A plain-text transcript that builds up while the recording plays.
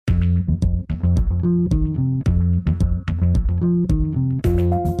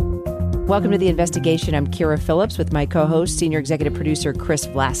Welcome to The Investigation. I'm Kira Phillips with my co-host, senior executive producer Chris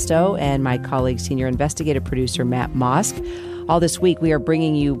Vlasto, and my colleague, senior investigative producer Matt Mosk. All this week, we are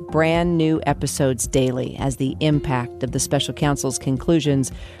bringing you brand new episodes daily as the impact of the special counsel's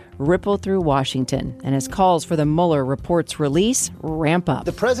conclusions ripple through Washington and as calls for the Mueller report's release ramp up.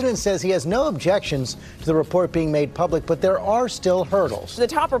 The president says he has no objections to the report being made public, but there are still hurdles. The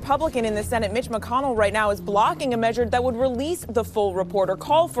top Republican in the Senate, Mitch McConnell, right now is blocking a measure that would release the full report or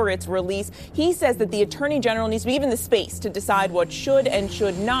call for its release. He says that the attorney general needs to be given the space to decide what should and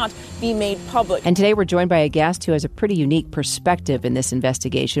should not be made public. And today we're joined by a guest who has a pretty unique perspective in this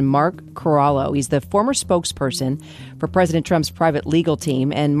investigation, Mark Corallo. He's the former spokesperson for President Trump's private legal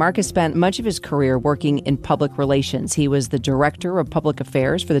team, and Mark has spent much of his career working in public relations. He was the director of public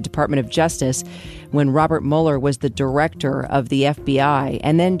affairs for the Department of Justice when Robert Mueller was the director of the FBI,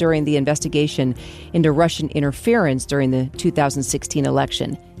 and then during the investigation into Russian interference during the 2016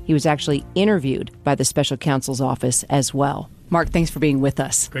 election. He was actually interviewed by the special counsel's office as well. Mark, thanks for being with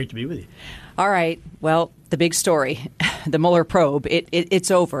us. Great to be with you. All right. Well, the big story, the Mueller probe,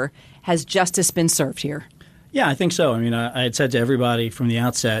 it's over. Has justice been served here? Yeah, I think so. I mean, I had said to everybody from the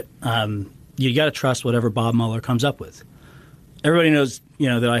outset, you got to trust whatever Bob Mueller comes up with. Everybody knows,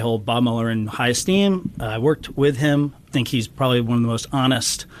 that I hold Bob Mueller in high esteem. I worked with him. I think he's probably one of the most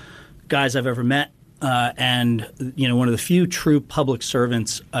honest guys I've ever met, and one of the few true public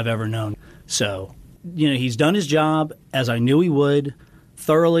servants I've ever known. So, he's done his job as I knew he would,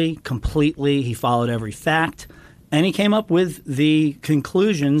 thoroughly, completely. He followed every fact, and he came up with the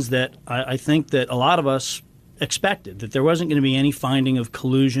conclusions that I think that a lot of us expected, that there wasn't going to be any finding of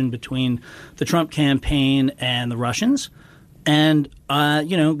collusion between the Trump campaign and the Russians. And,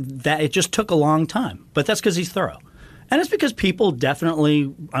 that it just took a long time. But that's because he's thorough. And it's because people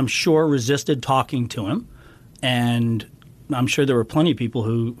definitely, I'm sure, resisted talking to him. And I'm sure there were plenty of people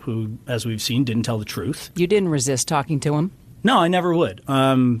who, as we've seen, didn't tell the truth. You didn't resist talking to him? No, I never would.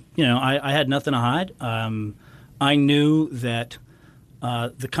 I had nothing to hide. I knew that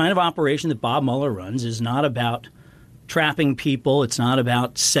the kind of operation that Bob Mueller runs is not about trapping people. It's not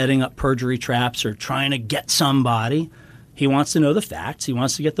about setting up perjury traps or trying to get somebody. He wants to know the facts. He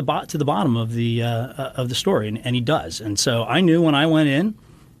wants to get to the bottom of the story, and he does. And so I knew when I went in,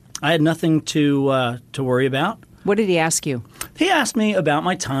 I had nothing to worry about. What did he ask you? He asked me about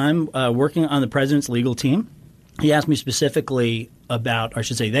my time working on the president's legal team. He asked me specifically about, or I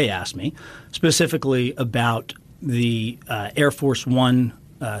should say they asked me, specifically about the Air Force One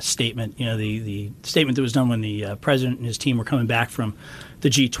statement, the statement that was done when the president and his team were coming back from the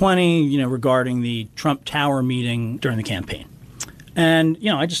G20, regarding the Trump Tower meeting during the campaign. And,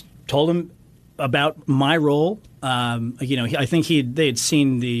 I just told him about my role. I think they had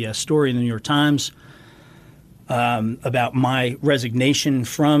seen the story in the New York Times about my resignation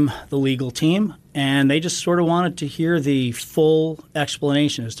from the legal team. And they just sort of wanted to hear the full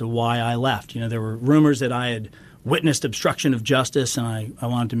explanation as to why I left. There were rumors that I had witnessed obstruction of justice, and I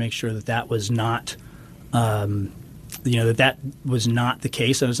wanted to make sure that was not, that was not the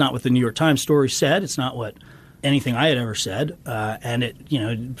case. And it's not what the New York Times story said. It's not what anything I had ever said. And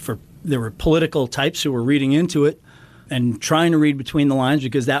there were political types who were reading into it and trying to read between the lines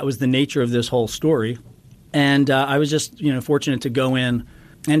because that was the nature of this whole story. And I was just, fortunate to go in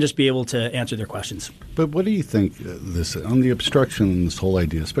and just be able to answer their questions. But what do you think on the obstruction and this whole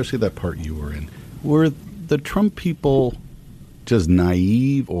idea, especially that part you were in, were the Trump people just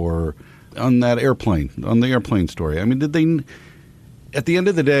naive, or on the airplane story? I mean, did they, at the end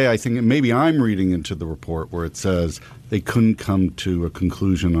of the day, I think maybe I'm reading into the report where it says they couldn't come to a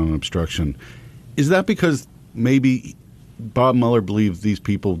conclusion on obstruction. Is that because maybe Bob Mueller believes these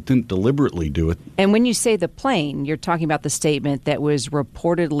people didn't deliberately do it? And when you say the plane, you're talking about the statement that was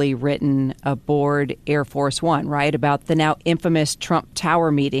reportedly written aboard Air Force One, right? About the now infamous Trump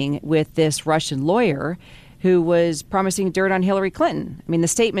Tower meeting with this Russian lawyer who was promising dirt on Hillary Clinton. I mean, the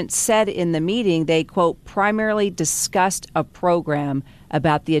statement said in the meeting they, quote, primarily discussed a program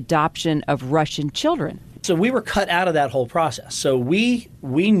about the adoption of Russian children. So we were cut out of that whole process. So we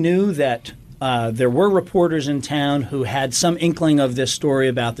knew that there were reporters in town who had some inkling of this story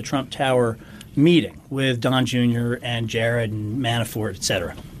about the Trump Tower meeting with Don Jr. and Jared and Manafort, et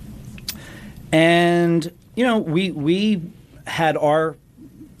cetera. And, we had our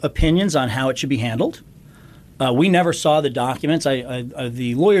opinions on how it should be handled. We never saw the documents.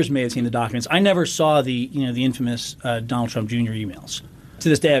 The lawyers may have seen the documents. I never saw the infamous Donald Trump Jr. emails. To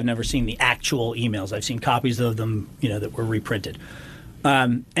this day, I've never seen the actual emails. I've seen copies of them, that were reprinted.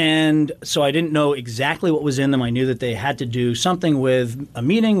 And so I didn't know exactly what was in them. I knew that they had to do something with a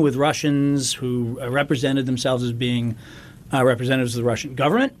meeting with Russians who represented themselves as being representatives of the Russian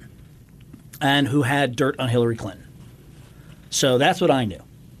government. and who had dirt on Hillary Clinton. So that's what I knew.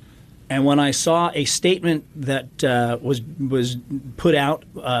 And when I saw a statement that was put out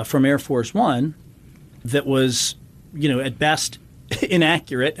from Air Force One that was, at best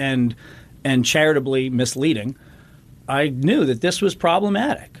inaccurate and charitably misleading, I knew that this was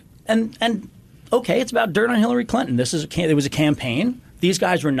problematic. And okay, it's about dirt on Hillary Clinton. It was a campaign. These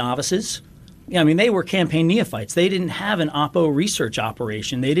guys were novices. They were campaign neophytes. They didn't have an Oppo research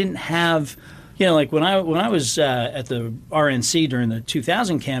operation. They didn't have, like when I was at the RNC during the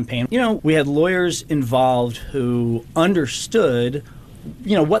 2000 campaign, we had lawyers involved who understood,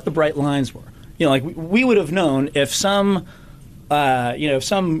 what the bright lines were. We would have known if some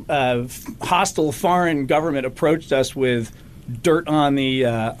hostile foreign government approached us with dirt on the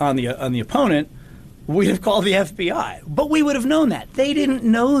opponent, we'd have called the FBI. But we would have known that. They didn't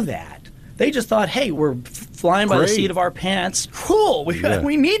know that. They just thought, hey, we're flying by the seat of our pants. Cool.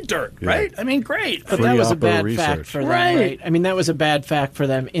 We need dirt, right? Great. But that was a bad fact for them, right? That was a bad fact for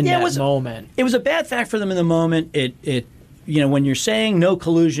them in that moment. It was a bad fact for them in the moment. It when you're saying no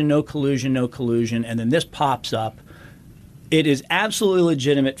collusion, no collusion, no collusion, and then this pops up, it is absolutely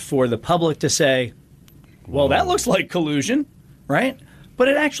legitimate for the public to say, well, that looks like collusion, right? But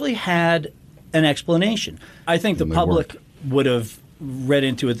it actually had an explanation. I think the public would have read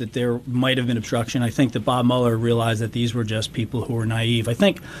into it that there might have been obstruction. I think that Bob Mueller realized that these were just people who were naive. I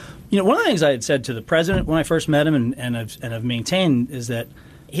think, one of the things I had said to the president when I first met him and I've maintained is that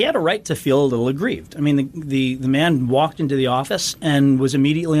he had a right to feel a little aggrieved. The man walked into the office and was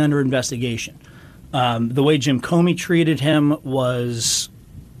immediately under investigation. The way Jim Comey treated him was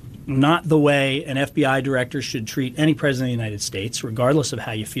not the way an FBI director should treat any president of the United States, regardless of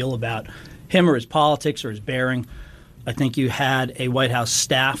how you feel about him or his politics or his bearing. I think you had a White House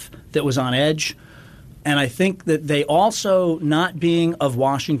staff that was on edge. And I think that they also, not being of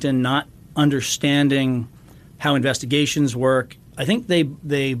Washington, not understanding how investigations work, I think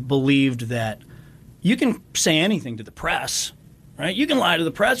they believed that you can say anything to the press, right? You can lie to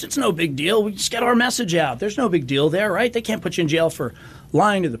the press. It's no big deal. We just get our message out. There's no big deal there, right? They can't put you in jail for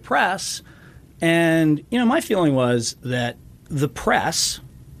lying to the press. And, my feeling was that the press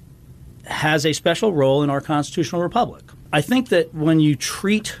has a special role in our constitutional republic. I think that when you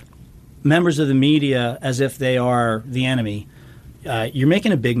treat members of the media as if they are the enemy, you're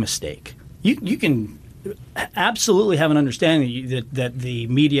making a big mistake. You can absolutely have an understanding that the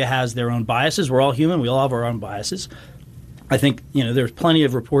media has their own biases. We're all human. We all have our own biases. I think there's plenty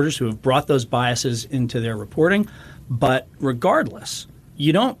of reporters who have brought those biases into their reporting. But regardless,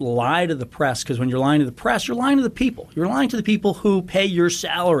 you don't lie to the press, because when you're lying to the press, you're lying to the people. You're lying to the people who pay your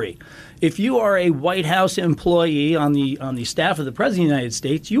salary. If you are a White House employee on the staff of the President of the United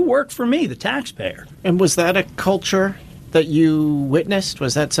States, you work for me, the taxpayer. And was that a culture that you witnessed?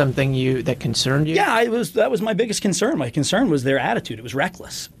 Was that something that concerned you? Yeah, that was my biggest concern. My concern was their attitude. It was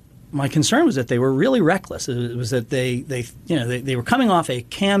reckless. My concern was that they were really reckless. It was that they were coming off a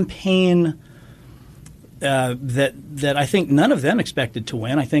campaign that I think none of them expected to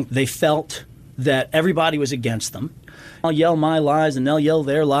win. I think they felt that everybody was against them. I'll yell my lies and they'll yell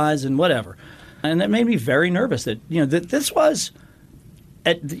their lies and whatever. And that made me very nervous that that this was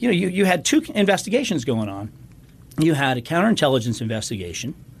you had two investigations going on. You had a counterintelligence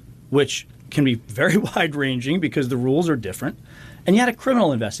investigation, which can be very wide-ranging because the rules are different. And you had a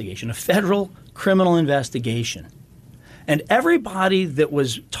criminal investigation, a federal criminal investigation. And everybody that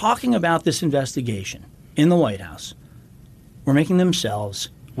was talking about this investigation in the White House were making themselves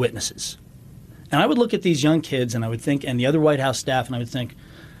witnesses. And I would look at these young kids and I would think, and the other White House staff, and I would think,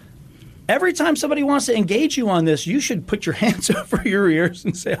 every time somebody wants to engage you on this, you should put your hands over your ears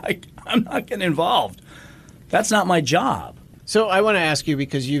and say, I'm not getting involved. That's not my job. So I want to ask you,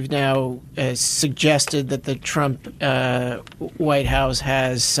 because you've now suggested that the Trump White House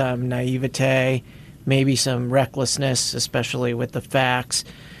has some naivete, maybe some recklessness, especially with the facts.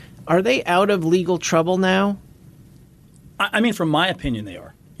 Are they out of legal trouble now? From my opinion, they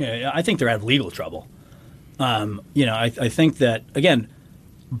are. I think they're out of legal trouble. I think that, again,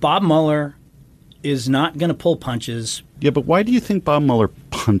 Bob Mueller is not going to pull punches. Yeah, but why do you think Bob Mueller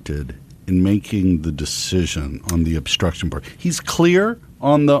punted in making the decision on the obstruction part? He's clear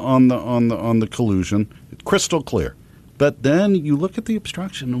on the collusion, crystal clear. But then you look at the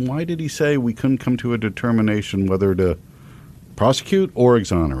obstruction, and why did he say we couldn't come to a determination whether to prosecute or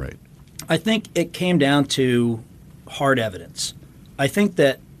exonerate? I think it came down to hard evidence. I think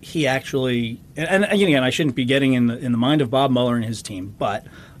that he actually, and again, I shouldn't be getting in the mind of Bob Mueller and his team, but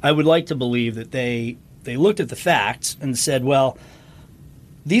I would like to believe that they looked at the facts and said, well,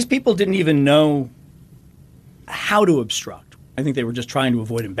 these people didn't even know how to obstruct. I think they were just trying to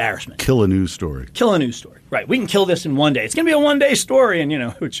avoid embarrassment. Kill a news story. Kill a news story. Right. We can kill this in one day. It's going to be a one-day story,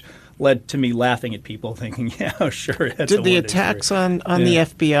 and which led to me laughing at people thinking, yeah, sure. Did the attacks on the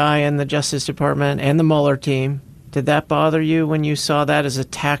FBI and the Justice Department and the Mueller team, did that bother you when you saw that as a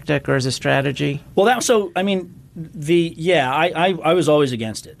tactic or as a strategy? Well, I was always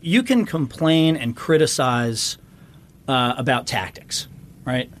against it. You can complain and criticize about tactics,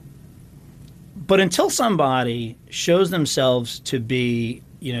 right? But until somebody shows themselves to be,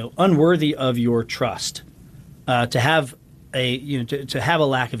 unworthy of your trust, to have a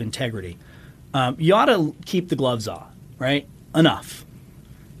lack of integrity, you ought to keep the gloves on, right? Enough.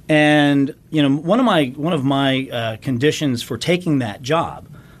 And one of my conditions for taking that job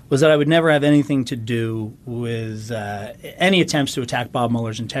was that I would never have anything to do with any attempts to attack Bob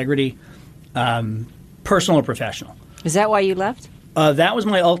Mueller's integrity, personal or professional. Is that why you left? That was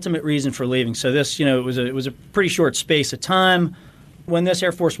my ultimate reason for leaving. So this, it was a pretty short space of time. When this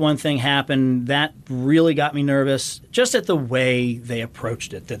Air Force One thing happened, that really got me nervous, just at the way they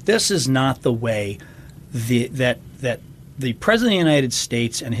approached it. That this is not the way that the President of the United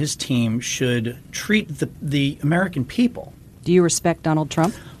States and his team should treat the American people. Do you respect Donald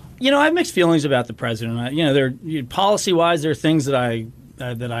Trump? I have mixed feelings about the president. There policy-wise, there are things that I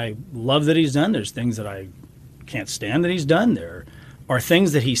love that he's done. There's things that I can't stand that he's done. There are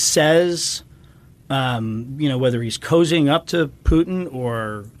things that he says, whether he's cozying up to Putin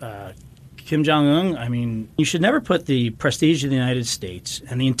or Kim Jong-un. You should never put the prestige of the United States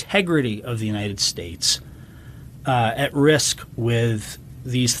and the integrity of the United States at risk with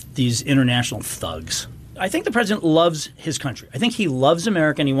these international thugs. I think the president loves his country. I think he loves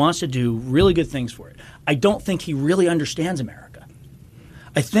America and he wants to do really good things for it. I don't think he really understands America.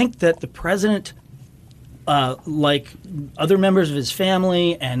 I think that the president, like other members of his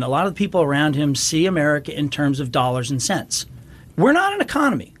family and a lot of the people around him, see America in terms of dollars and cents. We're not an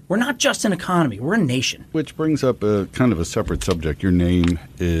economy. We're not just an economy. We're a nation. Which brings up a kind of a separate subject. Your name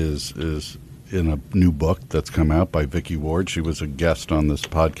is in a new book that's come out by Vicky Ward. She was a guest on this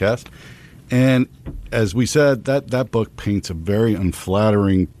podcast. And as we said, that book paints a very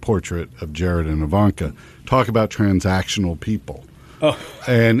unflattering portrait of Jared and Ivanka. Talk about transactional people. Oh.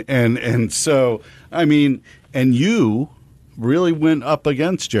 And so, and you really went up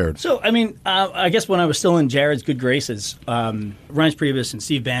against Jared. So, I guess when I was still in Jared's good graces, Reince Priebus and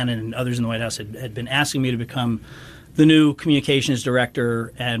Steve Bannon and others in the White House had been asking me to become the new communications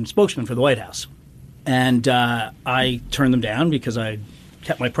director and spokesman for the White House. And I turned them down because I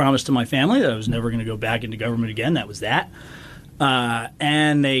kept my promise to my family that I was never going to go back into government again. That was that.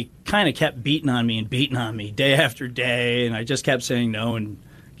 And they kind of kept beating on me day after day, and I just kept saying no, and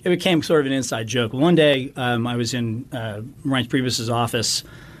it became sort of an inside joke. One day, I was in Reince Priebus's office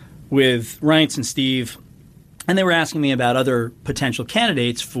with Reince and Steve, and they were asking me about other potential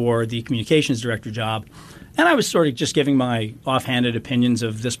candidates for the communications director job, and I was sort of just giving my offhanded opinions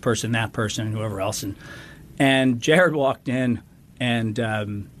of this person, that person, and whoever else. And Jared walked in and I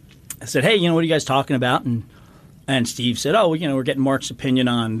said, "Hey, what are you guys talking about?" And Steve said, "Oh, well, we're getting Mark's opinion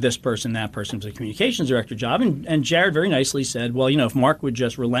on this person, that person for the communications director job." And Jared very nicely said, "Well, if Mark would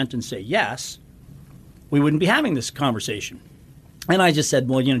just relent and say yes, we wouldn't be having this conversation." And I just said,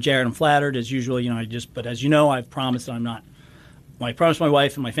 "Well, Jared, I'm flattered as usual. But as you know, I've promised that I'm not. I promised my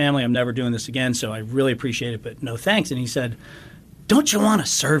wife and my family I'm never doing this again. So I really appreciate it, but no thanks." And he said, "Don't you want to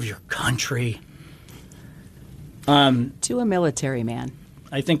serve your country?" To a military man.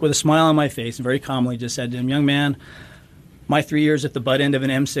 I think with a smile on my face and very calmly just said to him, "Young man, my 3 years at the butt end of an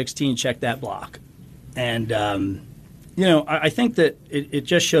M16 checked that block." And, I think that it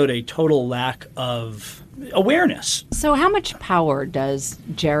just showed a total lack of awareness. So how much power does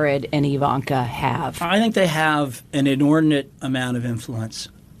Jared and Ivanka have? I think they have an inordinate amount of influence.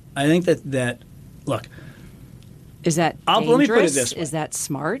 I think that look. Is that dangerous? Let me put it this way. Is that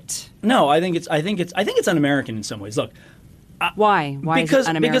smart? No, I think it's un-American in some ways. Look. Why? Why is it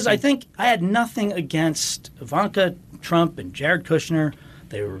un-American? Because I think I had nothing against Ivanka Trump and Jared Kushner.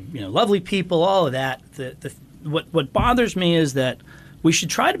 They were, lovely people, all of that. What bothers me is that we should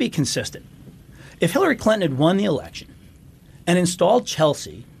try to be consistent. If Hillary Clinton had won the election and installed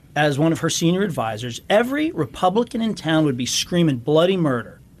Chelsea as one of her senior advisors, every Republican in town would be screaming bloody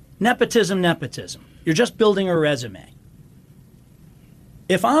murder. Nepotism, nepotism. You're just building a resume.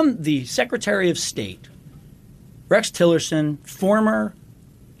 If I'm the Secretary of State, Rex Tillerson, former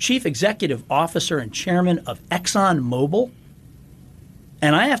chief executive officer and chairman of ExxonMobil,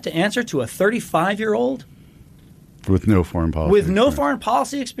 and I have to answer to a 35-year-old, With no foreign policy. With no foreign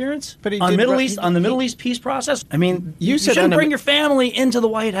policy experience? But he on did Middle East, on the Middle East peace process? I mean, you shouldn't bring your family into the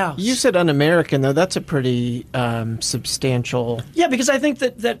White House. You said un-American, though. That's a pretty substantial... Yeah, because I think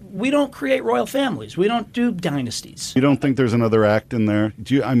that we don't create royal families. We don't do dynasties. You don't think there's another act in there?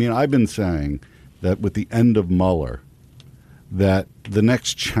 I've been saying that with the end of Mueller, that the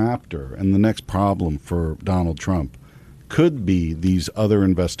next chapter and the next problem for Donald Trump could be these other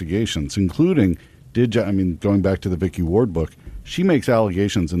investigations, including... going back to the Vicky Ward book, she makes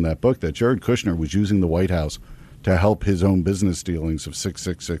allegations in that book that Jared Kushner was using the White House to help his own business dealings of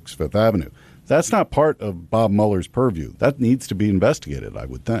 666 Fifth Avenue. That's not part of Bob Mueller's purview. That needs to be investigated, I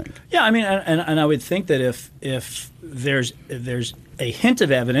would think. Yeah, I mean, and I would think that if there's a hint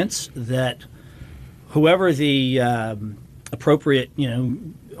of evidence that whoever the appropriate,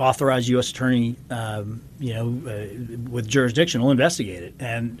 authorized U.S. attorney, with jurisdiction will investigate it,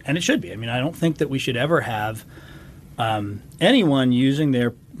 and it should be. I mean, I don't think that we should ever have anyone using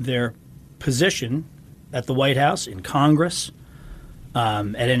their position at the White House, in Congress,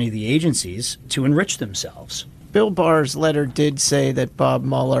 at any of the agencies to enrich themselves. Bill Barr's letter did say that Bob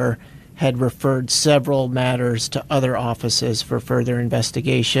Mueller had referred several matters to other offices for further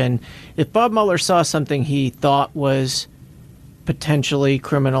investigation. If Bob Mueller saw something he thought was potentially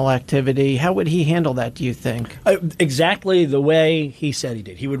criminal activity, how would he handle that, do you think? Exactly the way he said he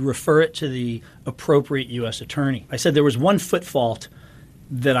did. He would refer it to the appropriate U.S. attorney. I said there was one foot fault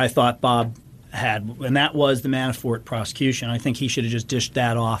that I thought Bob had, and that was the Manafort prosecution. I think he should have just dished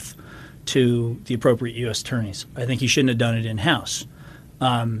that off to the appropriate U.S. attorneys. I think he shouldn't have done it in-house.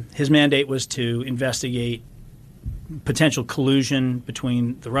 His mandate was to investigate potential collusion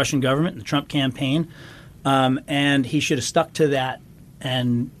between the Russian government and the Trump campaign. And he should have stuck to that.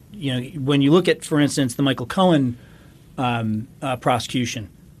 And, when you look at, for instance, the Michael Cohen prosecution,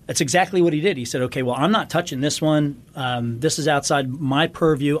 that's exactly what he did. He said, okay, well, I'm not touching this one. This is outside my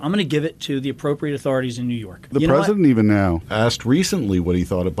purview. I'm going to give it to the appropriate authorities in New York. The president even now asked recently what he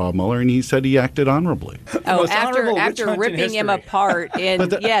thought of Bob Mueller, and he said he acted honorably. Oh, after ripping him apart.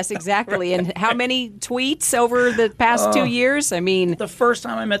 Yes, exactly. And how many tweets over the past 2 years? I mean, the first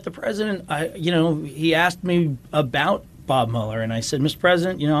time I met the president, he asked me about Bob Mueller, and I said, Mr.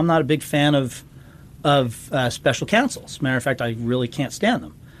 President, I'm not a big fan of special counsels. As a matter of fact, I really can't stand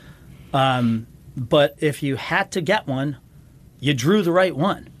them. But if you had to get one, you drew the right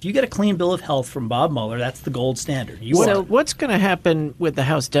one. If you get a clean bill of health from Bob Mueller, that's the gold standard. What's going to happen with the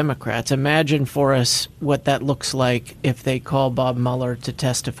House Democrats? Imagine for us what that looks like if they call Bob Mueller to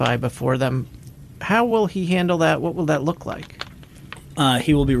testify before them. How will he handle that? What will that look like?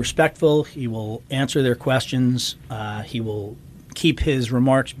 He will be respectful. He will answer their questions. He will keep his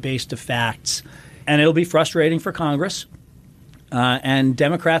remarks based to facts. And it'll be frustrating for Congress. And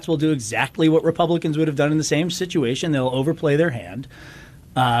Democrats will do exactly what Republicans would have done in the same situation. They'll overplay their hand.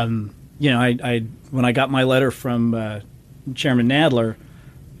 When I got my letter from Chairman Nadler,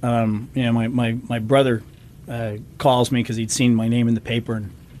 my brother calls me because he'd seen my name in the paper,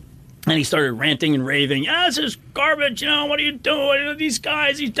 and he started ranting and raving. This is garbage. What are you doing? These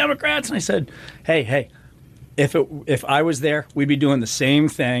guys, these Democrats. And I said, hey, if I was there, we'd be doing the same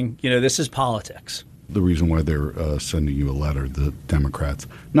thing. This is politics. The reason why they're sending you a letter, the Democrats,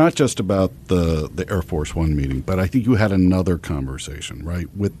 not just about the Air Force One meeting, but I think you had another conversation, right,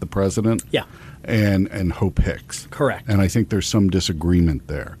 with the president? Yeah. And Hope Hicks. Correct. And I think there's some disagreement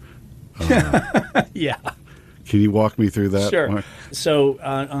there. Yeah. Can you walk me through that? Sure. Mark? So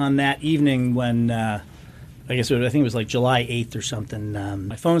on that evening when I think it was like July 8th or something,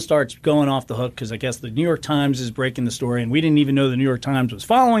 my phone starts going off the hook because I guess the New York Times is breaking the story, and we didn't even know the New York Times was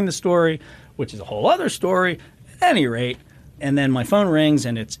following the story, which is a whole other story. At any rate, and then my phone rings,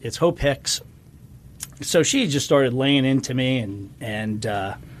 and it's Hope Hicks. So she just started laying into me, and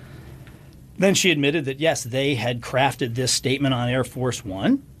then she admitted that, yes, they had crafted this statement on Air Force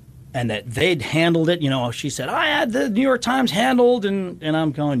One, and that they'd handled it. She said, I had the New York Times handled, and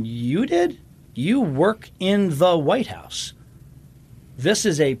I'm going, you did? You work in the White House. This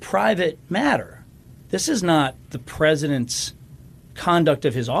is a private matter. This is not the president's conduct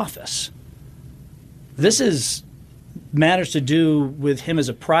of his office. This is matters to do with him as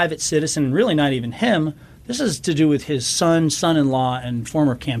a private citizen, and really not even him. This is to do with his son-in-law, and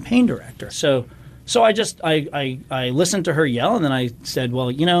former campaign director. So I listened to her yell, and then I said,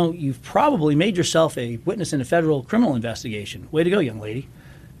 well, you've probably made yourself a witness in a federal criminal investigation. Way to go, young lady.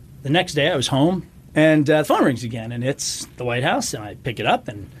 The next day I was home, and the phone rings again, and it's the White House, and I pick it up,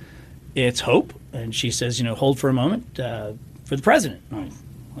 and it's Hope, and she says, hold for a moment for the president. And I'm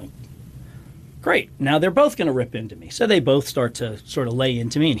like, Great. Now they're both going to rip into me. So they both start to sort of lay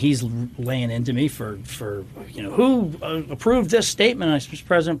into me, and he's laying into me for who approved this statement. And I said, Mr.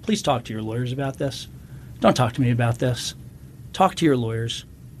 President, please talk to your lawyers about this. Don't talk to me about this. Talk to your lawyers.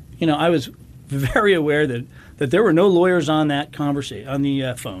 I was very aware that there were no lawyers on that conversation on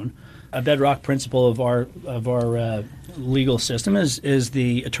the phone. A bedrock principle of our legal system is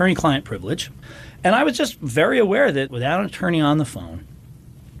the attorney-client privilege, and I was just very aware that without an attorney on the phone,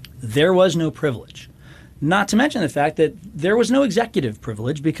 there was no privilege. Not to mention the fact that there was no executive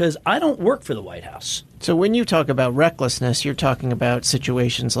privilege because I don't work for the White House. So when you talk about recklessness, you're talking about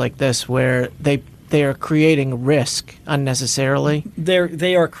situations like this where they are creating risk unnecessarily?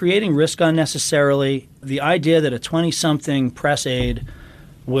 They are creating risk unnecessarily. The idea that a 20-something press aide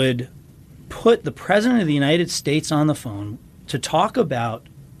would put the President of the United States on the phone to talk about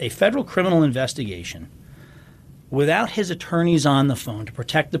a federal criminal investigation without his attorneys on the phone to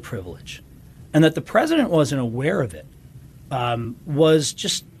protect the privilege, and that the President wasn't aware of it, was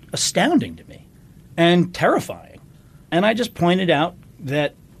just astounding to me and terrifying. And I just pointed out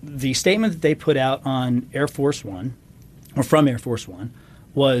that the statement that they put out on Air Force One, or from Air Force One,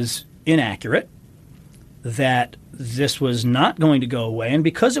 was inaccurate, that this was not going to go away, and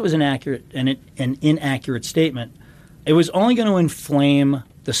because it was an inaccurate statement, it was only going to inflame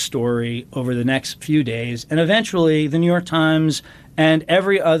the story over the next few days, and eventually the New York Times and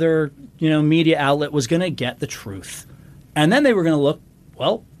every other media outlet was going to get the truth, and then they were going to look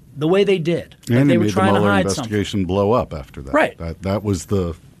the way they did. And they it were made trying the to Mueller hide investigation something. blow up after that. Right. That was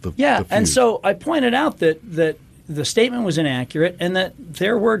the And fuse. so I pointed out that the statement was inaccurate, and that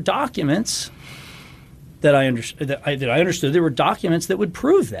there were documents that I understood. There were documents that would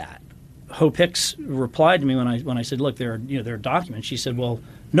prove that. Hope Hicks replied to me when I said, "Look, there are documents." She said, "Well,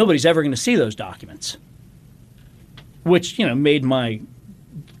 nobody's ever going to see those documents," which made my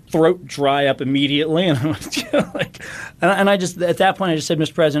throat dry up immediately, and I was and I just at that point I just said,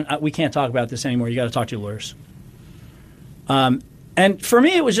 "Mr. President, we can't talk about this anymore. You got to talk to your lawyers." And for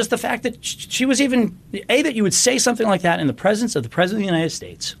me, it was just the fact that she was even that you would say something like that in the presence of the President of the United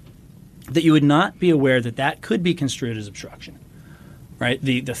States, that you would not be aware that could be construed as obstruction. Right,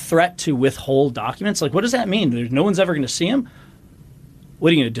 the threat to withhold documents, what does that mean? No one's ever going to see them? What,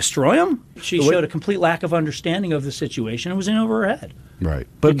 are you going to destroy them? She showed a complete lack of understanding of the situation. It was in over her head. Right,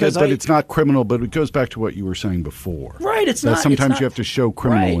 but it's not criminal. But it goes back to what you were saying before. Right, it's that not. Sometimes you have to show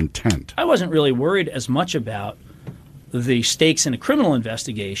criminal intent. I wasn't really worried as much about the stakes in a criminal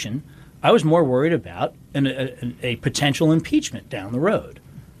investigation. I was more worried about a potential impeachment down the road,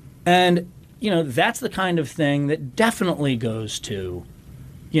 and that's the kind of thing that definitely goes to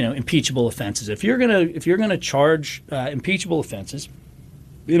impeachable offenses. If you're gonna charge impeachable offenses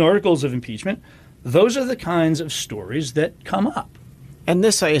in articles of impeachment, those are the kinds of stories that come up. And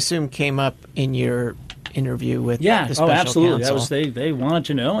this, I assume, came up in your interview with the special absolutely. counsel. That was they wanted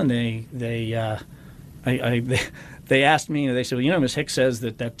to know, and they asked me. They said, "Well, Ms. Hicks says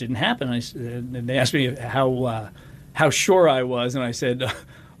that didn't happen." And they asked me how sure I was, and I said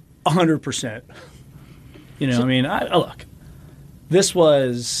 100%. Look. This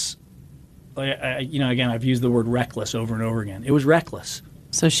was, again, I've used the word reckless over and over again. It was reckless.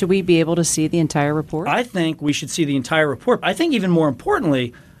 So should we be able to see the entire report? I think we should see the entire report. I think even more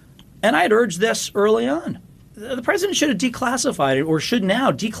importantly, and I had urged this early on, the president should have declassified it, or should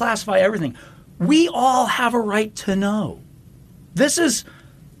now declassify everything. We all have a right to know.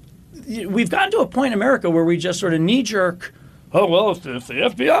 We've gotten to a point in America where we just sort of knee-jerk, oh, well, if the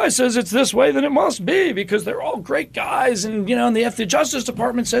FBI says it's this way, then it must be, because they're all great guys, and and the Justice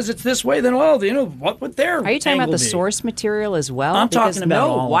Department says it's this way, then what would their Are you talking about the be? source material as well? I'm talking about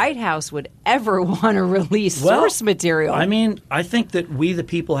no White House would ever want to release source material. I think that we the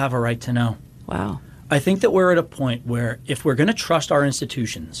people have a right to know. Wow. I think that we're at a point where if we're going to trust our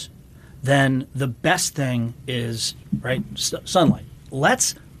institutions, then the best thing is sunlight.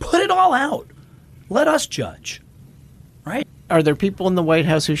 Let's put it all out. Let us judge. Right? Are there people in the White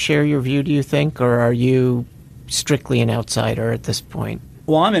House who share your view, do you think, or are you strictly an outsider at this point?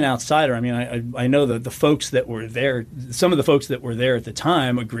 Well, I'm an outsider. I know that the folks that were there, some of the folks that were there at the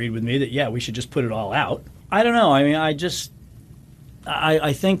time agreed with me that, we should just put it all out. I don't know. I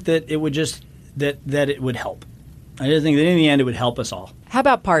think that it would just, that it would help. I just think that in the end it would help us all. How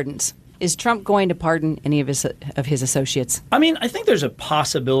about pardons? Is Trump going to pardon any of his associates? I think there's a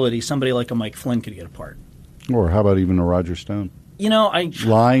possibility somebody like a Mike Flynn could get a pardon. Or how about even a Roger Stone?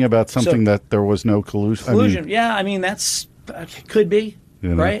 Lying about something that there was no collusion. Collusion, that's could be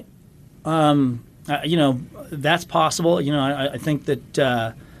right. That's possible. I think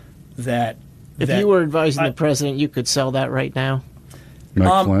that if you were advising the president, you could sell that right now.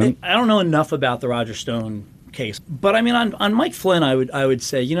 Mike Flynn? I don't know enough about the Roger Stone case, but I mean, on Mike Flynn, I would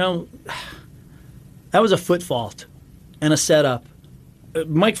say, that was a foot fault and a setup.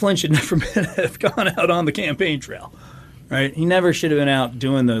 Mike Flynn should never have gone out on the campaign trail, right? He never should have been out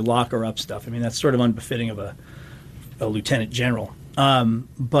doing the locker up stuff. I mean, that's sort of unbefitting of a lieutenant general.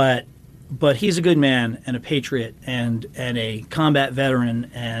 But he's a good man and a patriot and a combat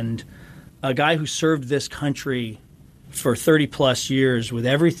veteran and a guy who served this country for 30 plus years with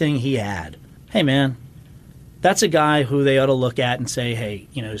everything he had. Hey, man, that's a guy who they ought to look at and say, hey,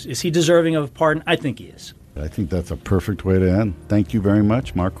 is he deserving of a pardon? I think he is. I think that's a perfect way to end. Thank you very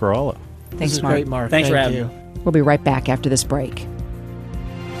much, Mark Corallo. Thanks, Mark. Great, Mark. Thanks for having you. me. We'll be right back after this break.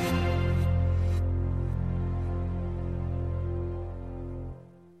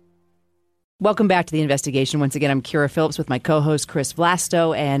 Welcome back to The Investigation. Once again, I'm Kira Phillips with my co-host Chris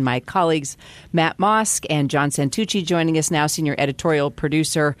Vlasto and my colleagues Matt Mosk and John Santucci joining us now, senior editorial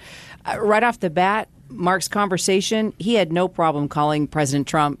producer. Right off the bat, Mark's conversation, he had no problem calling President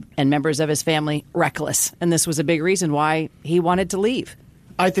Trump and members of his family reckless. And this was a big reason why he wanted to leave.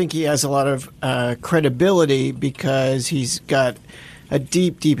 I think he has a lot of credibility because he's got a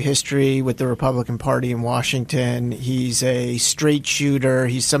deep, deep history with the Republican Party in Washington. He's a straight shooter.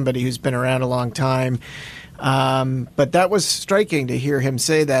 He's somebody who's been around a long time. But that was striking to hear him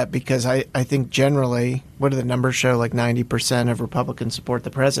say that because I think generally, what do the numbers show? Like 90% of Republicans support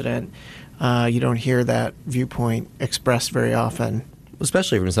the president. You don't hear that viewpoint expressed very often.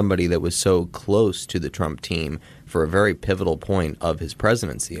 Especially from somebody that was so close to the Trump team for a very pivotal point of his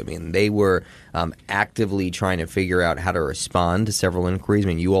presidency. I mean, they were actively trying to figure out how to respond to several inquiries. I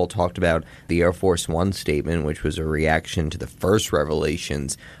mean, you all talked about the Air Force One statement, which was a reaction to the first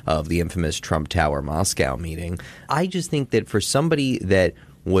revelations of the infamous Trump Tower Moscow meeting. I just think that for somebody that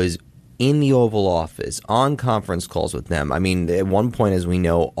was in the Oval Office, on conference calls with them. I mean, at one point, as we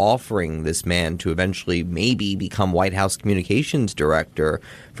know, offering this man to eventually maybe become White House communications director,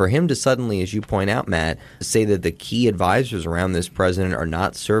 for him to suddenly, as you point out, Matt, say that the key advisors around this president are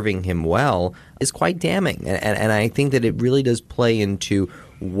not serving him well is quite damning. And I think that it really does play into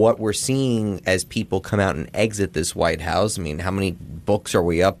what we're seeing as people come out and exit this White House. I mean, how many books are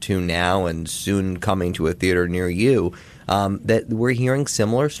we up to now and soon coming to a theater near you? That we're hearing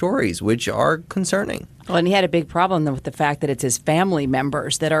similar stories, which are concerning. Well, and he had a big problem with the fact that it's his family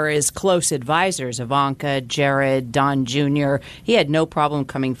members that are his close advisors, Ivanka, Jared, Don Jr. He had no problem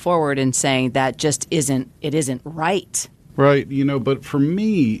coming forward and saying that just isn't right. Right. But for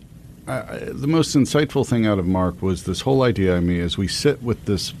me, the most insightful thing out of Mark was this whole idea, as we sit with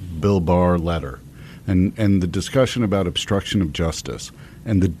this Bill Barr letter and the discussion about obstruction of justice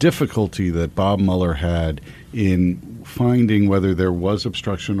and the difficulty that Bob Mueller had in finding whether there was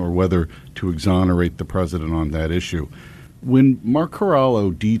obstruction or whether to exonerate the president on that issue. When Mark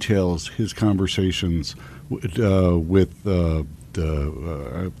Corallo details his conversations from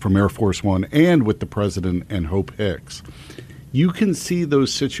Air Force One and with the president and Hope Hicks, you can see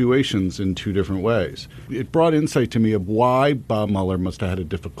those situations in two different ways. It brought insight to me of why Bob Mueller must have had a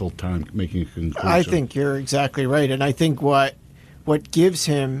difficult time making a conclusion. I think you're exactly right. And I think what gives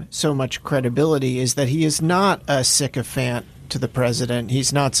him so much credibility is that he is not a sycophant to the president.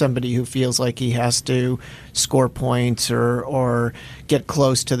 He's not somebody who feels like he has to score points or get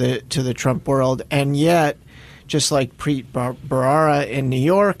close to the Trump world. And yet, just like Preet Bharara in New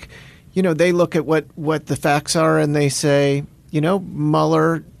York, they look at what the facts are and they say,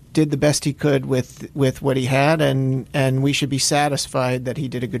 Mueller did the best he could with what he had, and we should be satisfied that he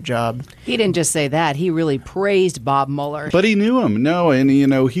did a good job. He didn't just say that. He really praised Bob Mueller. But he knew him. No, and,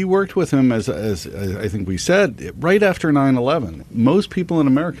 he worked with him, as I think we said, right after 9/11. Most people in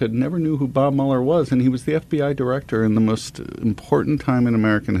America never knew who Bob Mueller was, and he was the FBI director in the most important time in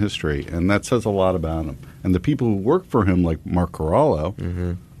American history, and that says a lot about him. And the people who worked for him, like Mark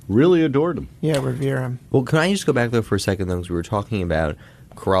Corallo, really adored him. Yeah, revere him. Well, can I just go back, though, for a second, though, because we were talking about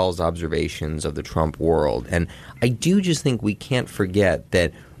Corrallo's observations of the Trump world. And I do just think we can't forget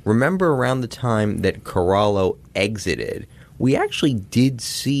that, remember around the time that Corallo exited, we actually did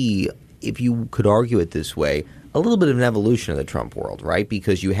see, if you could argue it this way, a little bit of an evolution of the Trump world, right?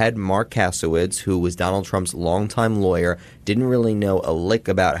 Because you had Mark Kasowitz, who was Donald Trump's longtime lawyer, didn't really know a lick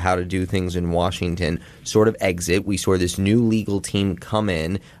about how to do things in Washington, sort of exit. We saw this new legal team come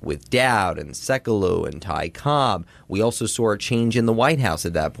in with Dowd and Sekulow and Ty Cobb. We also saw a change in the White House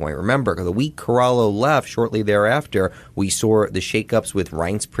at that point. Remember, the week Corallo left, shortly thereafter, we saw the shakeups with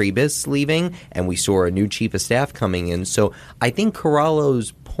Reince Priebus leaving, and we saw a new chief of staff coming in. So I think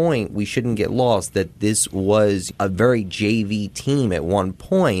Corallo's point, we shouldn't get lost that this was a very JV team at one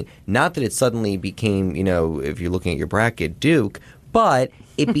point. Not that it suddenly became, if you're looking at your bracket, Duke, But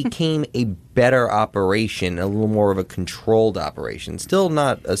it became a better operation, a little more of a controlled operation. Still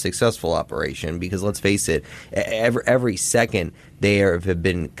not a successful operation because, let's face it, every second there have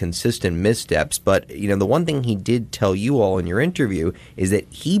been consistent missteps. But, the one thing he did tell you all in your interview is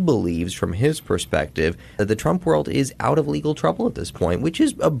that he believes, from his perspective, that the Trump world is out of legal trouble at this point, which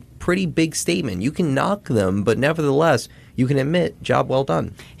is a pretty big statement. You can knock them, but nevertheless, you can admit, job well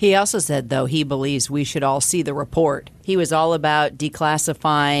done. He also said, though, he believes we should all see the report. He was all about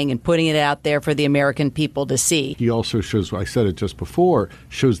declassifying and putting it out there for the American people to see. He also shows, I said it just before,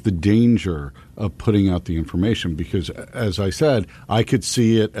 shows the danger of putting out the information because, as I said, I could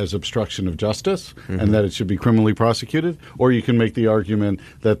see it as obstruction of justice and that it should be criminally prosecuted, or you can make the argument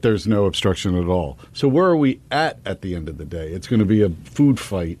that there's no obstruction at all. So where are we at the end of the day? It's going to be a food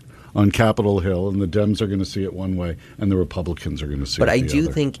fight on Capitol Hill, and the Dems are going to see it one way, and the Republicans are going to see it the other. But I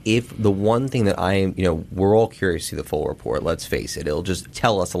do think if the one thing that we're all curious to see the full report, let's face it, it'll just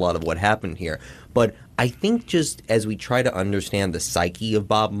tell us a lot of what happened here. But I think just as we try to understand the psyche of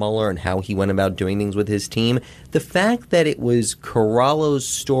Bob Mueller and how he went about doing things with his team, the fact that it was Corallo's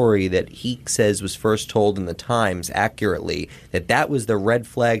story that he says was first told in the Times accurately, that was the red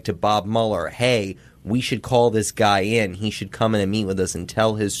flag to Bob Mueller, hey, we should call this guy in. He should come in and meet with us and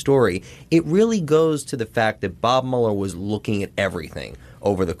tell his story. It really goes to the fact that Bob Mueller was looking at everything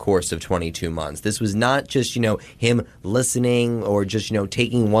over the course of 22 months. This was not just, him listening or just,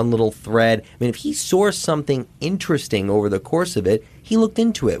 taking one little thread. I mean, if he saw something interesting over the course of it, he looked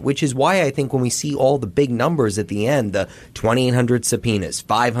into it, which is why I think when we see all the big numbers at the end, the 2,800 subpoenas,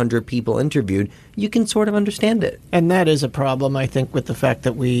 500 people interviewed, you can sort of understand it. And that is a problem, I think, with the fact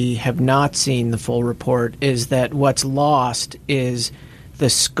that we have not seen the full report, is that what's lost is the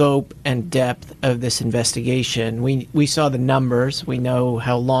scope and depth of this investigation. We saw the numbers. We know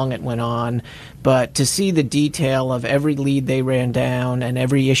how long it went on. But to see the detail of every lead they ran down and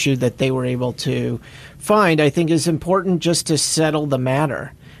every issue that they were able to find, I think is important just to settle the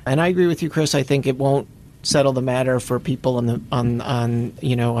matter. And I agree with you, Chris. I think it won't settle the matter for people on the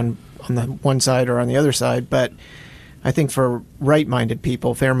one side or on the other side. But I think for right-minded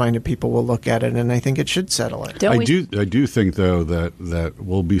people, fair-minded people will look at it, and I think it should settle it. I do think, though, that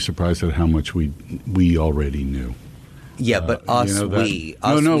we'll be surprised at how much we already knew. Yeah, but we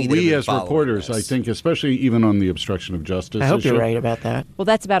as reporters, I think, especially even on the obstruction of justice I hope issue. You're right about that. Well,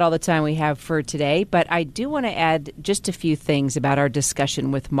 that's about all the time we have for today, but I do want to add just a few things about our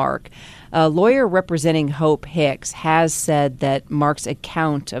discussion with Mark. A lawyer representing Hope Hicks has said that Mark's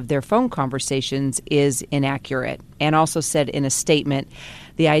account of their phone conversations is inaccurate, and also said in a statement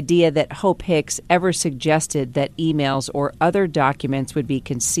the idea that Hope Hicks ever suggested that emails or other documents would be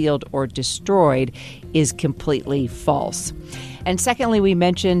concealed or destroyed is completely false. And secondly, we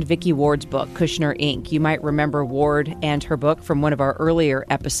mentioned Vicky Ward's book, Kushner, Inc. You might remember Ward and her book from one of our earlier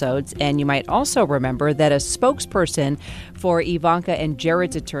episodes, and you might also remember that a spokesperson for Ivanka and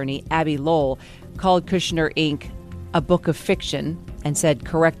Jared's attorney, Abby Lowell, called Kushner, Inc. a book of fiction and said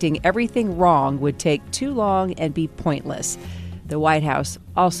correcting everything wrong would take too long and be pointless. The White House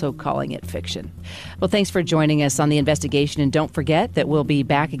also calling it fiction. Well, thanks for joining us on The Investigation, and don't forget that we'll be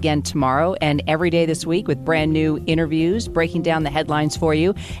back again tomorrow and every day this week with brand new interviews, breaking down the headlines for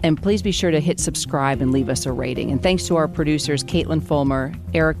you. And please be sure to hit subscribe and leave us a rating. And thanks to our producers, Caitlin Fulmer,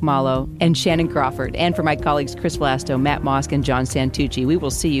 Eric Malo, and Shannon Crawford. And for my colleagues, Chris Vlasto, Matt Mosk, and John Santucci. We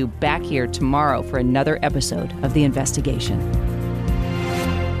will see you back here tomorrow for another episode of The Investigation.